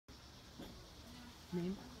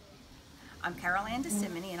Name? I'm Carol Ann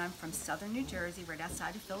DeSimony, and I'm from Southern New Jersey, right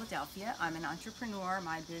outside of Philadelphia. I'm an entrepreneur.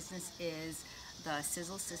 My business is the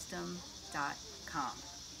sizzlesystem.com.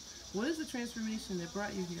 What is the transformation that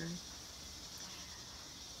brought you here?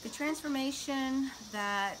 The transformation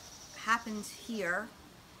that happened here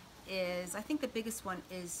is, I think the biggest one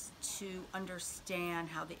is to understand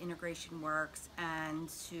how the integration works and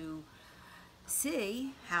to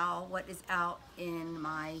see how what is out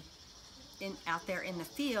there in the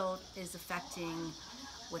field is affecting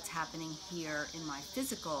what's happening here in my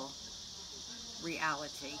physical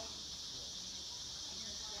reality.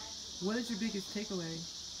 What is your biggest takeaway?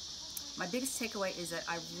 My biggest takeaway is that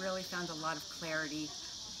I really found a lot of clarity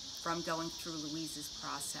from going through Louise's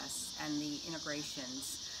process and the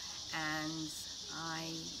integrations, and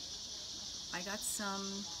I got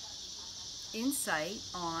some insight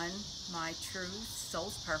on my true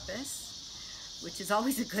soul's purpose, which is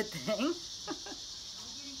always a good thing.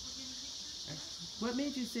 What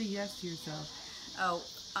made you say yes to yourself? Oh,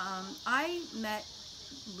 I met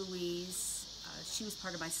Louise. She was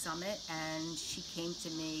part of my summit, and she came to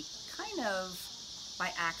me kind of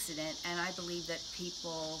by accident. And I believe that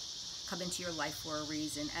people come into your life for a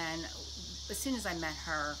reason. And as soon as I met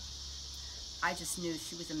her, I just knew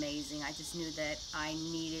she was amazing. I just knew that I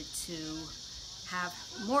needed to have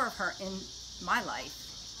more of her in my life.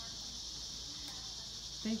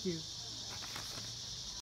 Thank you.